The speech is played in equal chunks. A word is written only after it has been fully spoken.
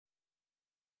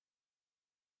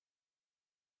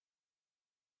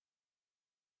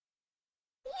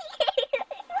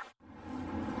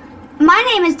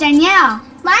name is Danielle.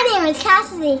 My name is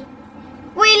Cassidy.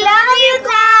 We love you,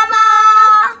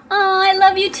 Glama! Oh, I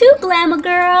love you too, Glama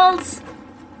girls.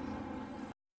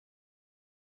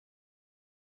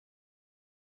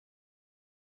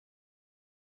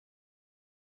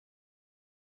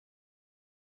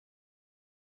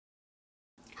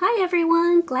 Hi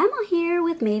everyone, Glama here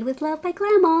with Made with Love by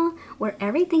Glama, where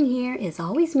everything here is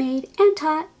always made and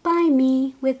taught by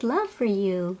me with love for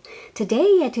you.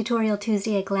 Today at Tutorial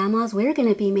Tuesday at Glama's, we're going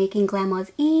to be making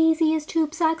Glama's easiest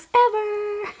tube socks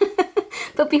ever.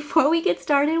 But before we get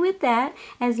started with that,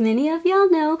 as many of y'all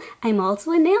know, I'm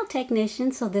also a nail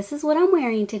technician, so this is what I'm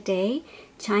wearing today.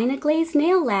 China glazed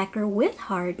nail lacquer with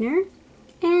hardener.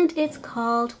 And it's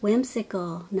called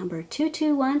Whimsical, number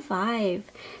 2215.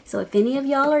 So if any of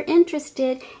y'all are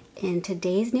interested in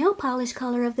today's nail polish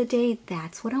color of the day,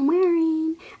 that's what I'm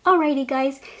wearing. Alrighty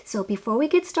guys, so before we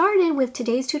get started with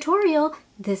today's tutorial,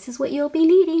 this is what you'll be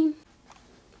needing.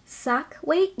 Sock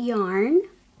weight yarn,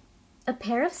 a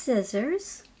pair of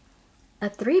scissors, a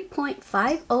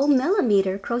 3.50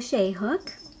 millimeter crochet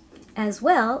hook, as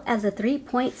well as a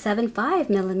 3.75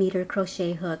 millimeter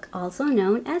crochet hook, also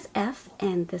known as F,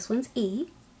 and this one's E,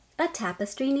 a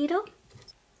tapestry needle,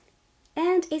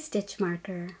 and a stitch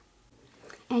marker.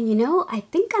 And you know, I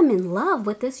think I'm in love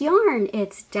with this yarn.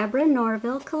 It's Deborah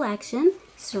Norville Collection,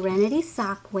 Serenity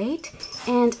Sock Weight,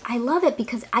 and I love it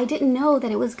because I didn't know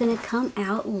that it was going to come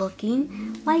out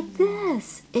looking like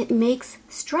this. It makes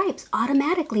stripes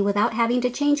automatically without having to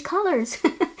change colors.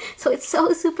 So it's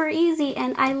so super easy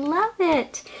and I love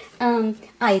it.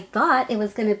 I thought it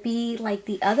was going to be like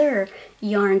the other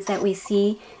yarns that we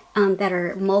see that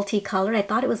are multicolored. I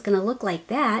thought it was going to look like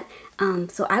that.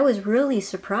 So I was really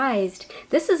surprised.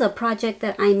 This is a project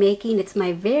that I'm making. It's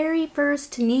my very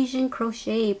first Tunisian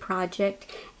crochet project,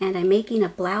 and I'm making a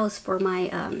blouse for my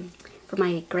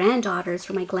granddaughters,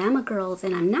 for my Glama girls,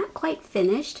 and I'm not quite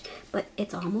finished, but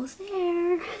it's almost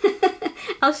there.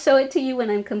 I'll show it to you when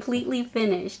I'm completely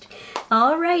finished.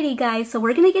 Alrighty guys, so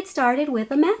we're gonna get started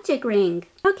with a magic ring.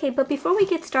 Okay, but before we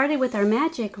get started with our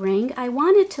magic ring, I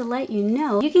wanted to let you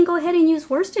know you can go ahead and use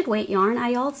worsted weight yarn.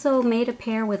 I also made a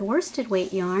pair with worsted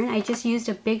weight yarn. I just used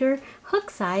a bigger hook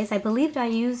size. I believed I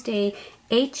used a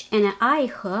H and an I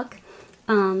hook.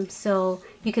 So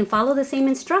you can follow the same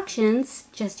instructions,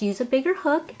 just use a bigger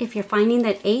hook. If you're finding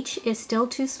that H is still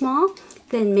too small,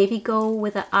 then maybe go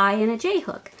with an I and a J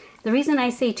hook. The reason I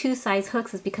say two size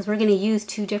hooks is because we're going to use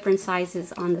two different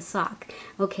sizes on the sock.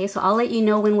 Okay, so I'll let you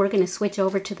know when we're going to switch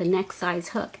over to the next size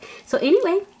hook. So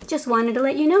anyway, just wanted to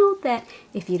let you know that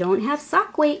if you don't have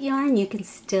sock weight yarn, you can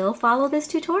still follow this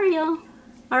tutorial.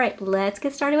 Alright, let's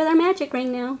get started with our magic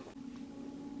ring now.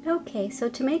 Okay, so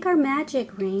to make our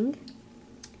magic ring,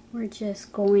 we're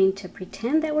just going to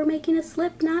pretend that we're making a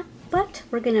slip knot, but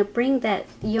we're going to bring that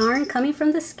yarn coming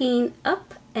from the skein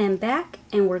up and back,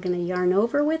 and we're going to yarn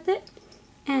over with it,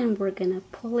 and we're going to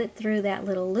pull it through that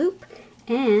little loop,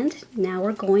 and now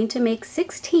we're going to make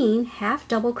 16 half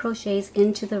double crochets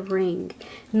into the ring.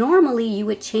 Normally you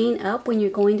would chain up when you're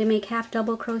going to make half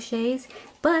double crochets,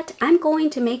 but I'm going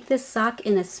to make this sock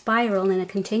in a spiral, in a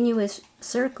continuous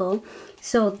circle.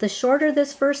 So the shorter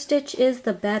this first stitch is,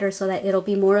 the better, so that it'll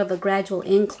be more of a gradual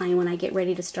incline when I get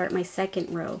ready to start my second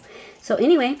row. So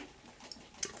anyway,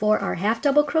 for our half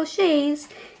double crochets,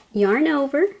 yarn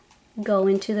over, go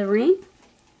into the ring,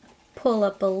 pull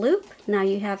up a loop. Now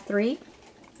you have 3.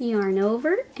 Yarn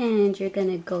over, and you're going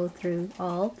to go through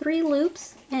all 3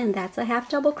 loops, and that's a half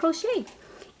double crochet.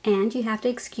 And you have to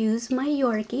excuse my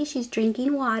Yorkie, she's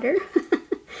drinking water.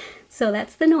 So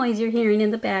that's the noise you're hearing in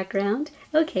the background.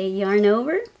 Okay, yarn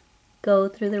over, go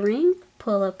through the ring,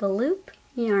 pull up a loop,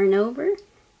 yarn over,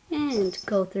 and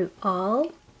go through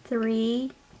all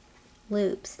 3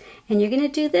 loops. And you're going to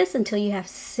do this until you have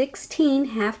 16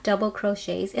 half double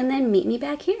crochets, and then meet me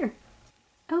back here.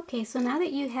 Okay, so now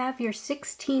that you have your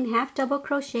 16 half double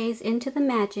crochets into the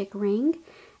magic ring,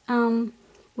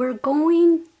 we're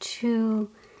going to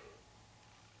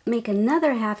make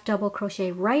another half double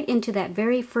crochet right into that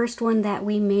very first one that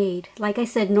we made. Like I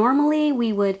said, normally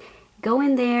we would go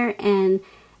in there and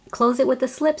close it with a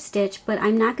slip stitch, but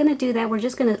I'm not going to do that. We're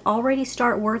just going to already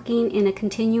start working in a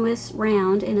continuous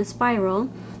round in a spiral.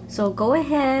 So go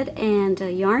ahead and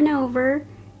yarn over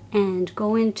and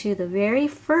go into the very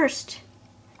first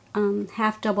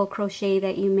half double crochet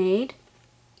that you made,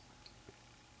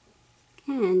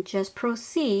 and just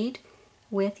proceed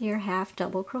with your half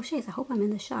double crochets. I hope I'm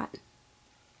in the shot.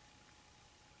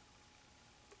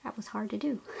 That was hard to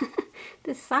do.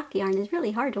 This sock yarn is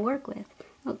really hard to work with.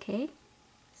 Okay,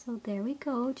 so there we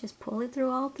go. Just pull it through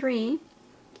all 3,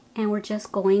 and we're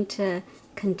just going to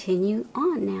continue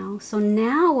on now. So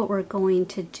now what we're going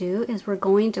to do is we're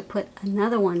going to put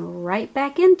another one right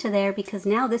back into there, because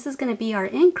now this is going to be our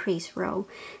increase row.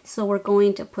 So we're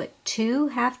going to put 2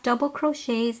 half double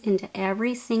crochets into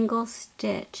every single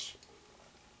stitch.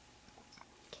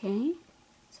 Okay,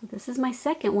 so this is my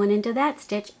second one into that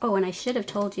stitch. Oh, and I should have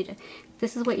told you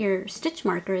this is what your stitch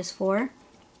marker is for.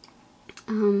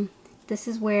 This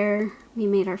is where we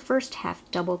made our first half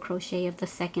double crochet of the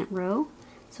second row.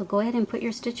 So go ahead and put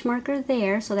your stitch marker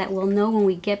there so that we'll know when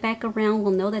we get back around,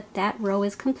 we'll know that that row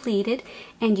is completed,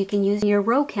 and you can use your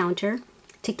row counter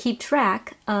to keep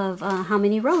track of how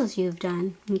many rows you've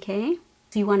done, okay?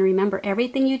 So you want to remember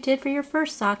everything you did for your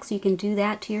first sock so you can do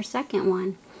that to your second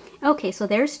one. Okay, so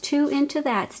there's 2 into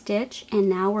that stitch, and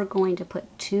now we're going to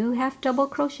put 2 half double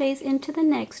crochets into the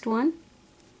next one.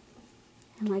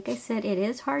 And like I said, it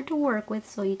is hard to work with,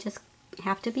 so you just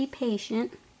have to be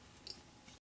patient.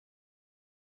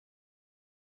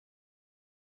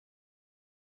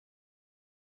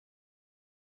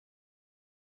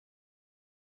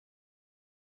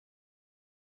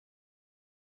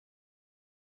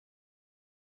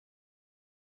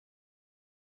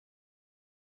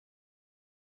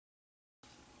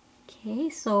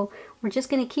 Okay, so we're just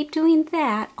going to keep doing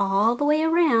that all the way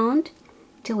around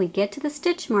till we get to the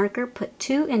stitch marker. Put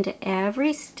 2 into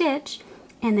every stitch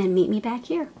and then meet me back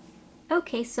here.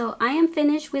 Okay, so I am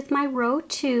finished with my row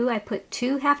 2. I put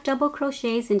 2 half double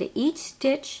crochets into each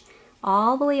stitch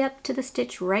all the way up to the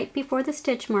stitch right before the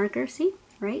stitch marker. See,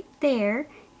 right there,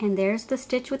 and there's the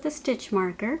stitch with the stitch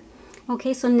marker.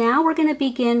 Okay, so now we're going to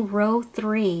begin row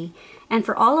 3, and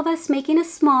for all of us making a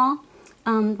small,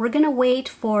 we're going to wait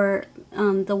for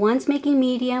the ones making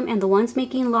medium and the ones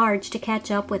making large to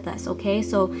catch up with us, okay?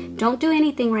 So don't do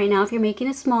anything right now if you're making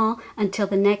a small until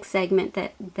the next segment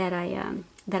that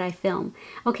I film.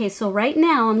 Okay, so right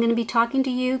now I'm going to be talking to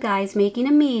you guys making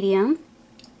a medium.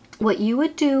 What you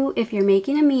would do if you're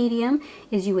making a medium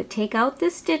is you would take out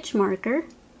this stitch marker,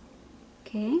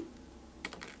 okay?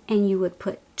 And you would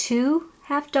put 2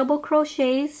 half double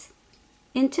crochets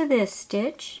into this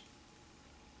stitch.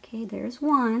 Okay, there's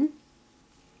 1,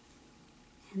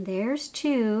 and there's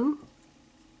 2.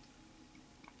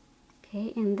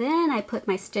 Okay, and then I put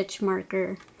my stitch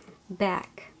marker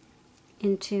back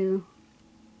into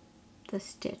the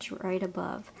stitch right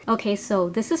above. Okay, so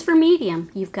this is for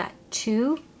medium. You've got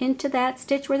 2 into that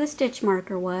stitch where the stitch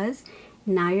marker was.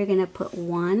 Now you're going to put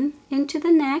 1 into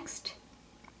the next,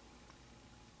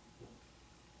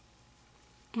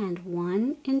 and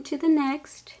 1 into the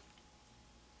next.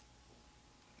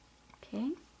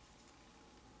 Okay,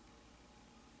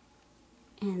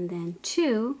 and then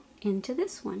 2 into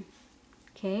this one.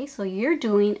 Okay, so you're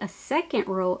doing a second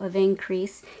row of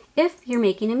increase if you're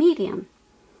making a medium.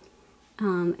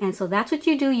 And so that's what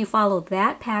you do. You follow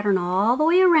that pattern all the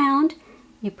way around.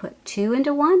 You put 2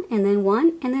 into 1, and then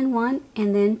 1, and then 1,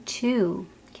 and then 2.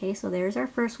 Okay, so there's our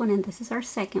first one, and this is our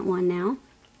second one now.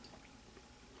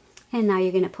 And now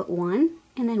you're going to put 1,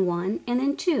 and then 1, and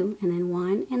then 2, and then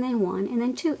 1, and then 1, and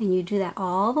then 2. And you do that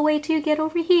all the way till you get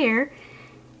over here,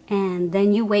 and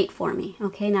then you wait for me.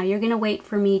 Okay, now you're going to wait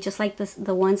for me just like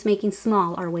the ones making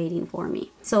small are waiting for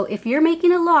me. So if you're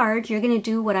making a large, you're going to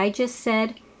do what I just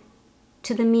said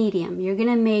to the medium. You're going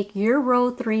to make your row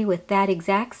 3 with that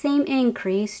exact same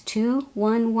increase, 2,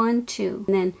 1, 1, 2,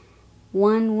 and then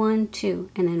 1, 1, 2,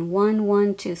 and then 1,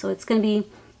 1, 2. So it's going to be,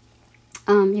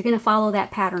 you're going to follow that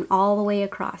pattern all the way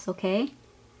across, okay?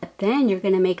 But then you're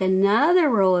going to make another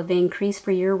row of increase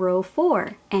for your row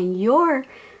 4, and your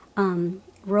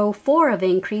row 4 of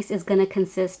increase is going to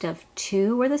consist of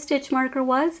 2 where the stitch marker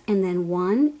was, and then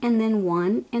 1, and then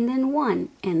 1, and then 1,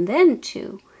 and then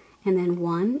 2, and then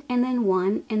 1, and then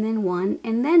 1, and then 1,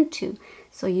 and then 2.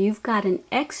 So you've got an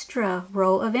extra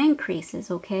row of increases,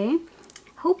 okay?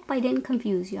 Hope I didn't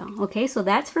confuse y'all. Okay, so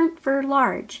that's for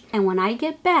large. And when I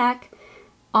get back,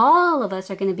 all of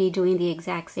us are going to be doing the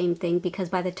exact same thing, because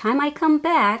by the time I come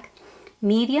back,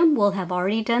 medium will have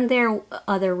already done their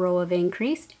other row of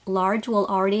increase. Large will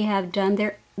already have done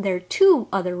their 2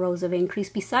 other rows of increase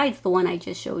besides the one I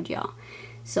just showed y'all.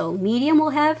 So medium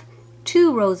will have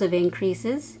 2 rows of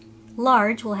increases.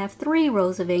 Large will have 3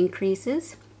 rows of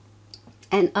increases.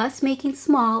 And us making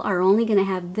small are only going to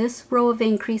have this row of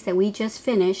increase that we just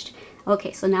finished.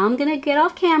 Okay, so now I'm going to get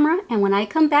off camera, and when I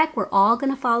come back, we're all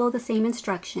going to follow the same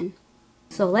instruction.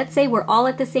 So let's say we're all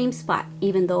at the same spot,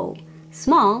 even though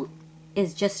small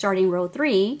is just starting row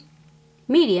 3,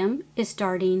 medium is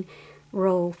starting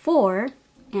row 4,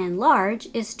 and large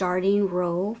is starting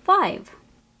row 5.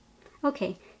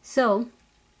 Okay, so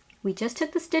we just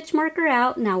took the stitch marker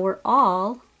out. Now we're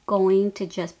all going to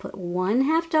just put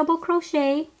 1/2 double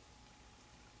crochet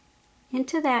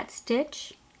into that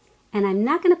stitch, and I'm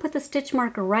not going to put the stitch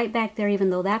marker right back there, even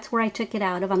though that's where I took it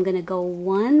out of. I'm going to go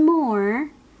one more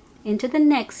into the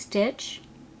next stitch,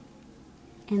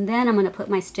 and then I'm going to put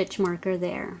my stitch marker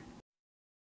there.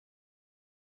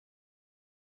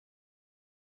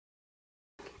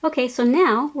 Okay, so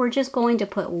now we're just going to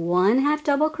put 1/2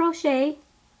 double crochet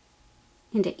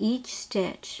into each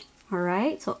stitch.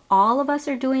 Alright, so all of us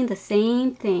are doing the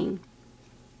same thing.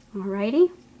 Alrighty,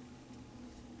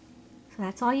 so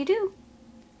that's all you do.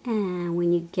 And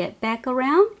when you get back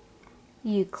around,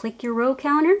 you click your row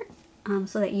counter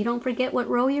so that you don't forget what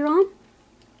row you're on,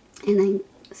 and then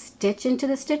stitch into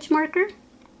the stitch marker,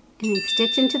 and then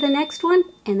stitch into the next one,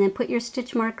 and then put your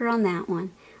stitch marker on that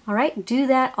one. Alright, do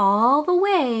that all the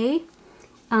way.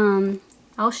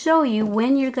 I'll show you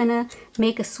when you're gonna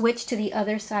make a switch to the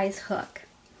other size hook.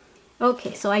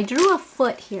 Okay, so I drew a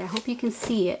foot here. I hope you can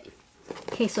see it.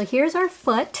 Okay, so here's our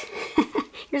foot.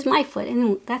 Here's my foot,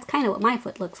 and that's kind of what my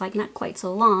foot looks like. Not quite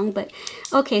so long, but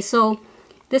okay, so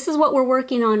this is what we're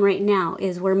working on right now,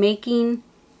 is we're making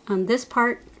this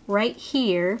part right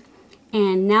here,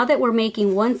 and now that we're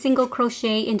making 1 single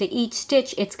crochet into each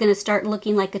stitch, it's going to start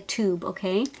looking like a tube,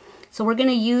 okay? So we're going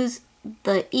to use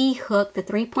the E hook, the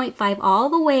 3.5, all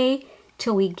the way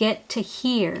till we get to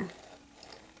here,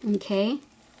 okay?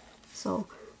 So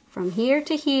from here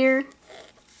to here,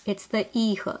 it's the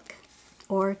E hook,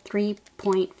 or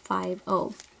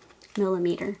 3.50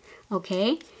 millimeter,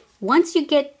 okay? Once you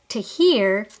get to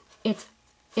here,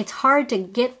 it's hard to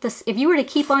get this. If you were to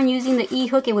keep on using the E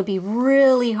hook, it would be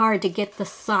really hard to get the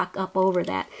sock up over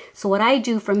that. So what I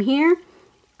do from here,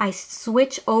 I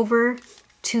switch over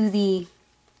to the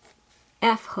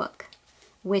F hook,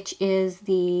 which is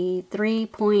the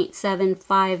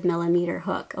 3.75 millimeter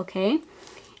hook, okay?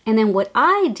 And then what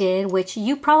I did, which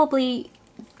you probably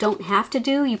don't have to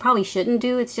do, you probably shouldn't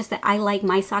do, it's just that I like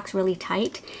my socks really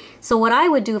tight. So what I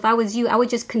would do if I was you, I would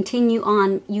just continue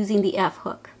on using the F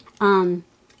hook.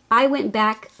 I went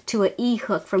back to an E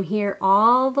hook from here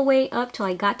all the way up till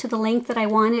I got to the length that I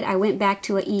wanted. I went back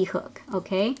to an E hook,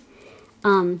 okay?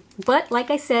 But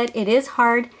like I said, it is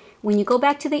hard. When you go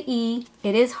back to the E,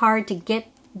 it is hard to get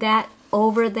that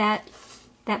over that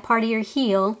part of your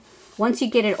heel. Once you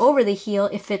get it over the heel,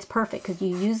 it fits perfect because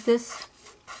you use this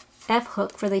F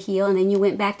hook for the heel and then you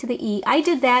went back to the E. I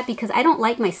did that because I don't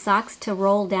like my socks to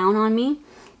roll down on me.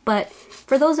 But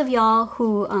for those of y'all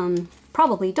who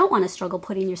probably don't want to struggle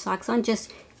putting your socks on,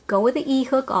 just go with the E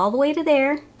hook all the way to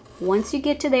there. Once you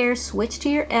get to there, switch to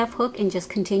your F hook and just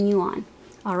continue on.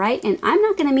 Alright, and I'm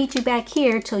not going to meet you back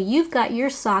here till you've got your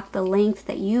sock the length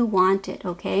that you want it,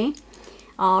 okay?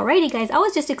 Alrighty guys, I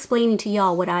was just explaining to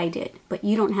y'all what I did, but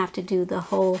you don't have to do the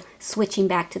whole switching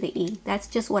back to the E. That's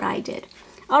just what I did.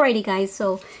 Alrighty guys,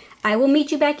 so I will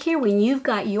meet you back here when you've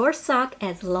got your sock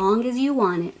as long as you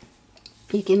want it.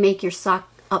 You can make your sock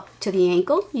up to the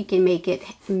ankle, you can make it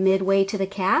midway to the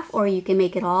calf, or you can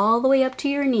make it all the way up to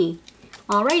your knee.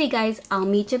 Alrighty guys, I'll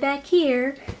meet you back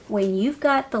here when you've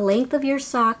got the length of your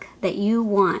sock that you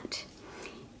want.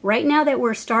 Right now that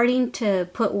we're starting to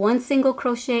put 1 single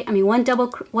crochet,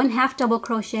 one half double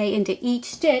crochet into each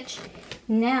stitch,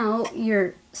 now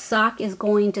your sock is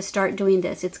going to start doing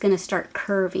this. It's going to start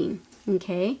curving,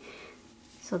 okay?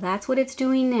 So that's what it's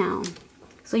doing now.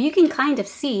 So you can kind of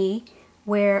see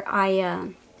where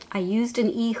I used an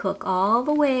E hook all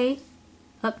the way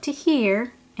up to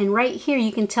here, and right here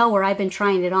you can tell where I've been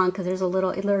trying it on because there's a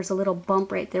little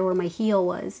bump right there where my heel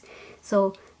was.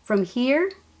 So from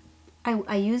here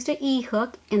I used an E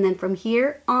hook, and then from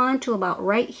here on to about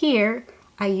right here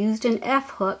I used an F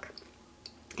hook,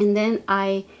 and then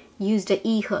I used an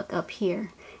E hook up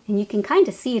here, and you can kind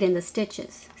of see it in the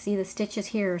stitches. See, the stitches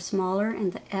here are smaller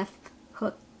and the F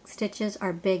hook stitches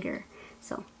are bigger.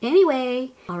 So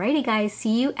anyway, alrighty guys,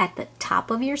 see you at the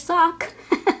top of your sock.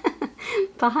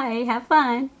 Bye, have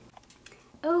fun.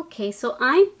 Okay, so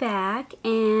I'm back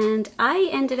and I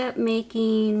ended up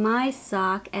making my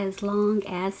sock as long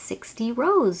as 60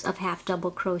 rows of half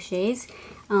double crochets.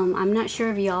 I'm not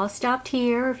sure if y'all stopped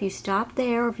here, or if you stopped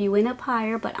there, or if you went up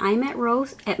higher, but I'm at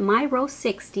my row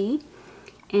 60,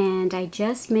 and I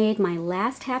just made my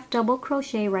last half double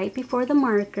crochet right before the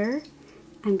marker.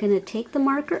 I'm going to take the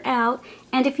marker out,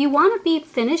 and if you want to be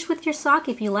finished with your sock,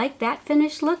 if you like that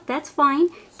finished look, that's fine.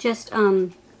 Just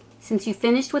since you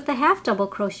finished with the half double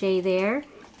crochet there,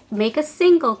 make a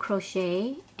single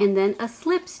crochet and then a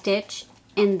slip stitch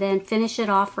and then finish it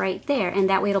off right there, and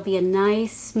that way it'll be a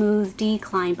nice smooth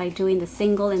decline by doing the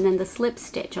single and then the slip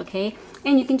stitch, okay?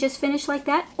 And you can just finish like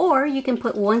that, or you can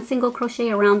put 1 single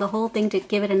crochet around the whole thing to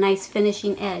give it a nice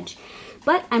finishing edge.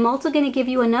 But I'm also going to give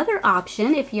you another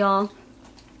option if y'all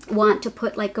want to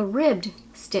put like a ribbed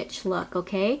stitch look,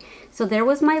 okay? So there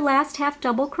was my last half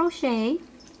double crochet,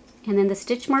 and then the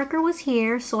stitch marker was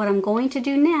here. So what I'm going to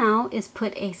do now is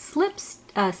put a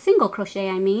single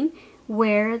crochet,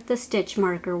 where the stitch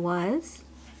marker was,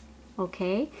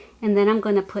 okay? And then I'm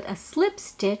going to put a slip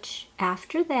stitch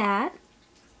after that,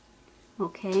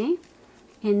 okay?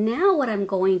 And now what I'm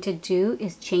going to do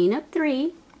is chain up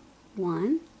 3,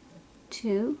 1,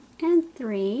 2, and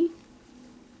 3,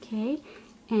 okay?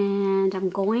 And I'm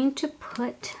going to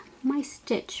put my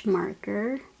stitch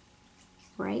marker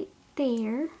right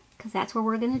there, because that's where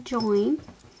we're going to join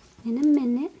in a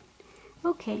minute.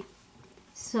 Okay,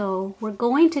 so we're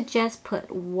going to just put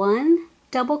 1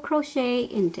 double crochet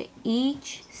into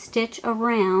each stitch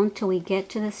around till we get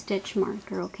to the stitch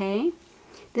marker, okay?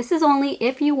 This is only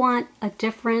if you want a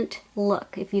different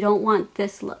look. If you don't want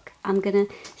this look, I'm going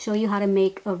to show you how to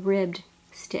make a ribbed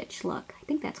stitch look. I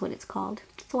think that's what it's called.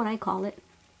 That's what I call it.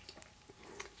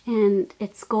 And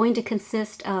it's going to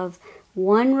consist of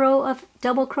 1 row of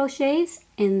double crochets,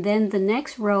 and then the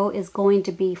next row is going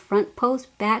to be front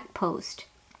post, back post.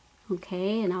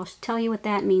 Okay, and I'll tell you what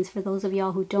that means for those of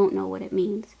y'all who don't know what it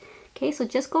means. Okay, so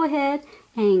just go ahead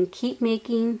and keep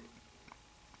making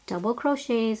double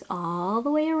crochets all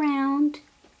the way around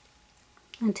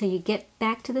until you get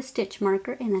back to the stitch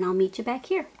marker, and then I'll meet you back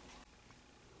here.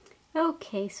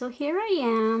 Okay, so here I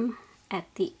am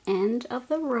at the end of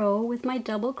the row with my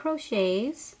double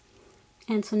crochets,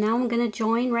 and so now I'm going to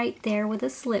join right there with a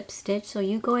slip stitch. So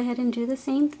you go ahead and do the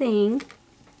same thing.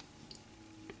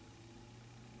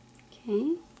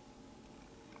 Okay,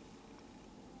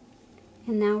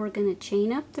 and now we're going to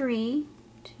chain up 3,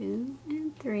 2,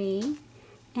 and 3.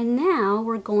 And now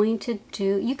we're going to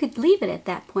do, you could leave it at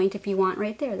that point if you want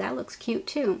right there. That looks cute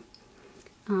too.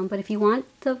 But if you want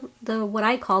the what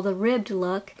I call the ribbed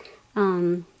look,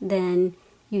 then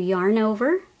you yarn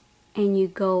over and you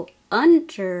go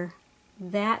under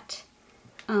that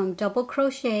double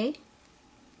crochet,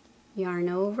 yarn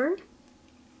over,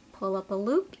 pull up a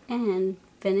loop, and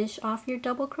finish off your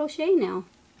double crochet now.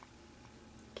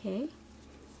 Okay,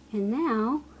 and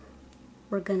now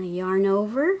we're going to yarn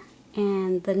over,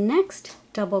 and the next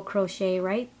double crochet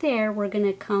right there, we're going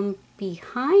to come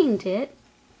behind it.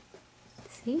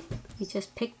 See, we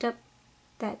just picked up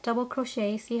that double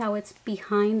crochet. See how it's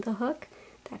behind the hook?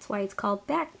 That's why it's called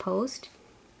back post.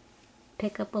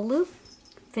 Pick up a loop,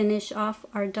 finish off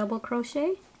our double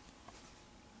crochet.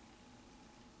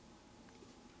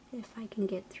 If I can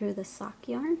get through the sock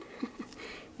yarn.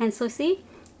 And so see,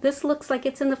 this looks like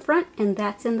it's in the front and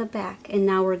that's in the back. And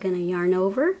now we're going to yarn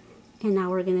over, and now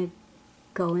we're going to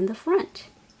go in the front.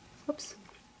 Oops.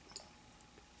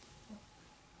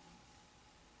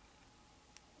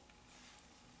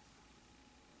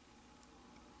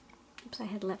 Oops, I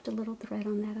had left a little thread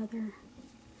on that other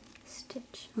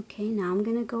stitch. Okay, now I'm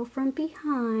going to go from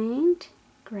behind,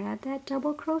 grab that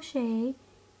double crochet,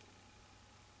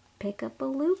 pick up a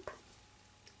loop,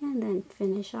 and then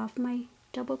finish off my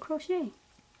double crochet.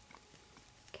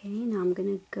 Okay, now I'm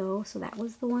going to go, so that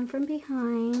was the one from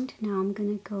behind. Now I'm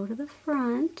going to go to the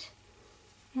front,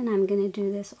 and I'm going to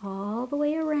do this all the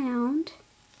way around.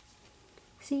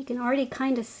 See, you can already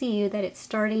kind of see that it's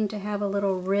starting to have a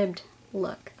little ribbed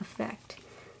look effect.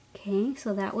 Okay,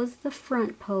 so that was the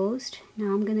front post. Now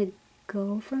I'm going to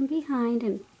go from behind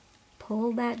and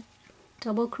pull that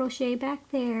double crochet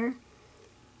back there,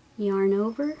 yarn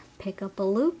over, pick up a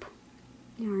loop,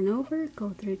 yarn over,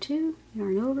 go through 2,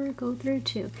 yarn over, go through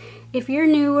 2. If you're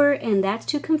newer and that's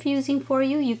too confusing for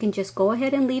you, you can just go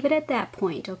ahead and leave it at that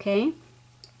point, okay?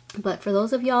 But for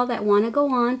those of y'all that want to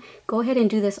go on, go ahead and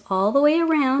do this all the way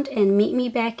around and meet me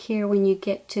back here when you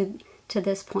get to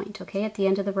this point, okay, at the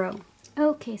end of the row.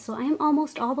 Okay, so I am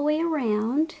almost all the way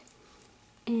around,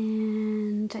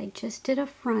 and I just did a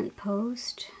front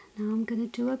post. Now I'm going to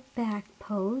do a back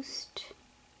post.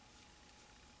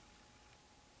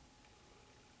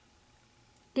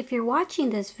 If you're watching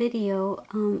this video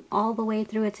all the way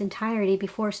through its entirety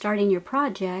before starting your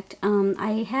project,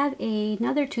 I have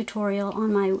another tutorial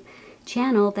on my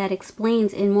channel that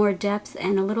explains in more depth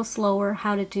and a little slower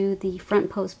how to do the front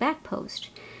post, back post.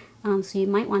 So you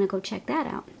might want to go check that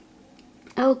out.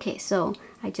 Okay, so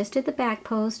I just did the back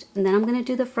post, and then I'm going to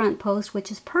do the front post,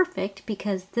 which is perfect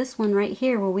because this one right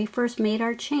here where we first made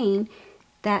our chain,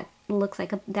 that looks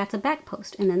like that's a back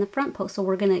post, and then the front post. So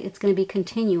it's going to be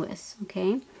continuous,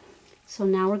 okay? So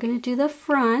now we're going to do the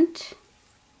front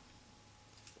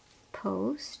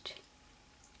post.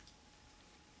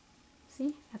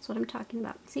 See, that's what I'm talking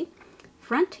about. See,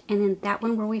 front, and then that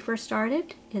one where we first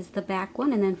started is the back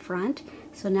one, and then front.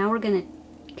 So now we're going to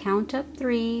count up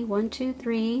 3, 1, 2,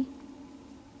 3,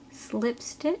 slip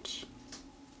stitch.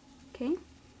 Okay,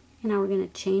 and now we're going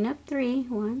to chain up 3,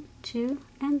 1, 2,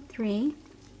 and 3.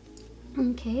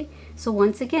 Okay, so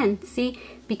once again, see,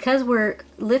 because we're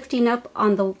lifting up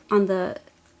on the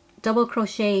double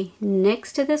crochet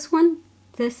next to this one,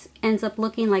 this ends up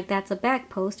looking like that's a back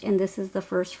post and this is the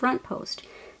first front post.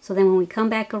 So then when we come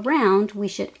back around, we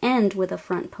should end with a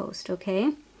front post,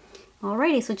 okay?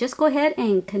 Alrighty, so just go ahead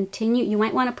and continue. You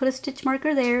might want to put a stitch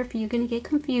marker there if you're going to get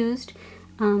confused.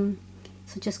 So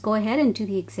just go ahead and do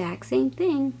the exact same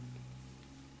thing.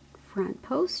 Front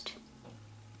post.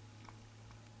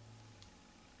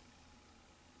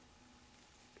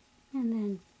 And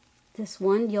then this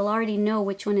one, you'll already know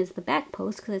which one is the back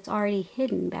post because it's already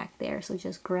hidden back there. So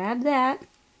just grab that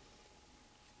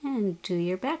and do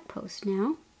your back post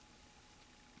now.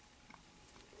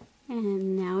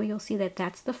 And now you'll see that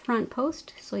that's the front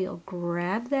post. So you'll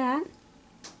grab that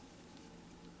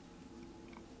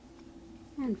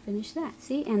and finish that.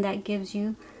 See, and that gives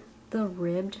you the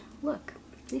ribbed look.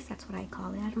 At least that's what I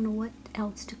call it. I don't know what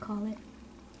else to call it.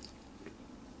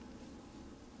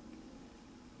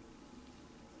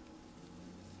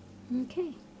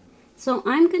 Okay, so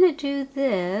I'm going to do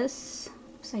this.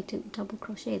 Oops, I didn't double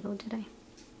crochet though, did I?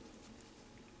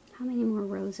 How many more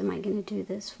rows am I going to do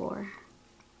this for?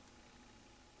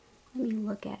 Let me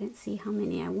look at it and see how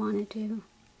many I want to do.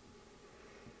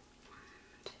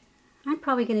 I'm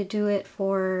probably going to do it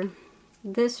for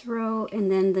this row and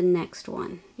then the next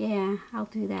one. Yeah, I'll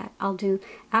do that.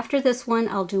 After this one,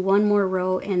 I'll do one more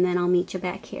row and then I'll meet you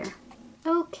back here.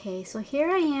 Okay, so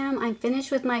here I am. I'm finished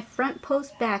with my front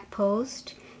post, back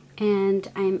post,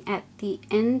 and I'm at the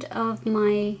end of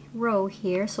my row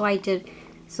here.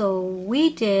 So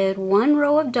we did one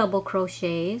row of double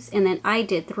crochets, and then I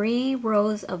did 3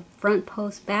 rows of front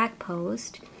post, back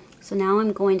post. So now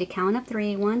I'm going to count up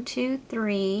 3, 1, 2,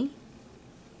 3,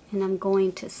 and I'm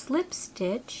going to slip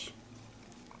stitch,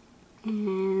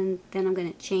 and then I'm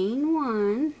going to chain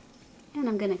 1, and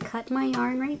I'm going to cut my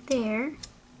yarn right there.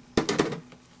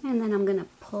 And then I'm going to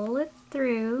pull it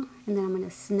through, and then I'm going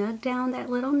to snug down that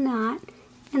little knot,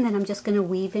 and then I'm just going to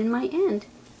weave in my end.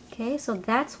 Okay, so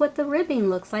that's what the ribbing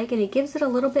looks like, and it gives it a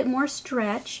little bit more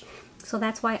stretch, so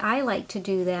that's why I like to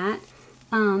do that.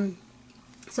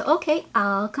 So okay,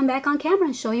 I'll come back on camera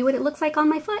and show you what it looks like on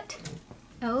my foot.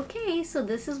 Okay, so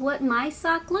this is what my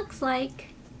sock looks like.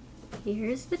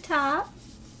 Here's the top,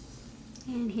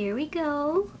 and here we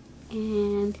go,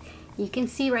 and you can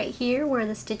see right here where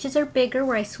the stitches are bigger,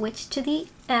 where I switched to the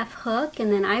F hook,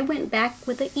 and then I went back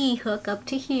with the E hook up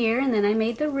to here, and then I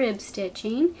made the rib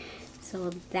stitching.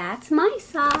 So that's my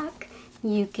sock.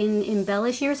 You can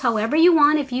embellish yours however you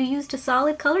want. If you used a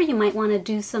solid color, you might want to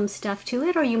do some stuff to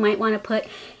it, or you might want to put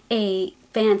a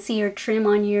fancier trim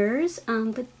on yours.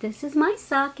 But this is my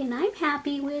sock, and I'm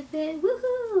happy with it.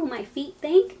 Woohoo! My feet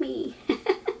thank me.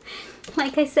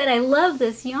 Like I said, I love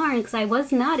this yarn because I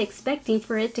was not expecting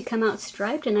for it to come out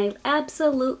striped, and I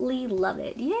absolutely love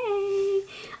it. Yay!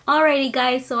 Alrighty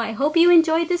guys, so I hope you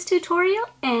enjoyed this tutorial,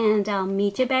 and I'll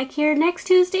meet you back here next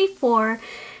Tuesday for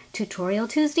Tutorial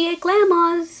Tuesday at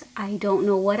GLAMA'S. I don't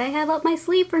know what I have up my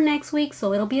sleeve for next week,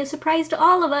 so it'll be a surprise to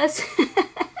all of us.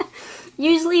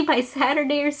 Usually by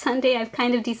Saturday or Sunday, I've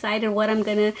kind of decided what I'm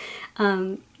gonna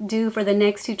do for the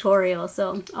next tutorial.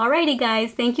 So, alrighty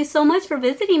guys, thank you so much for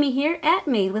visiting me here at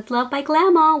Made with Love by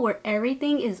GLAMA, where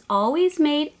everything is always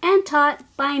made and taught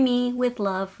by me with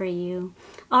love for you.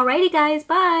 Alrighty guys,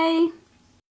 bye!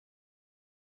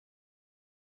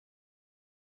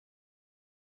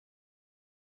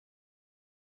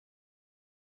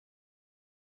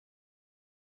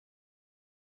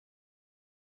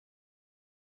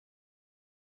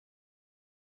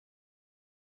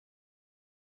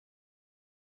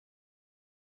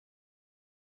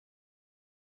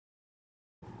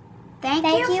 Thank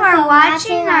you for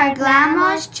watching our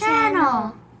GLAMA'S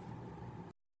channel.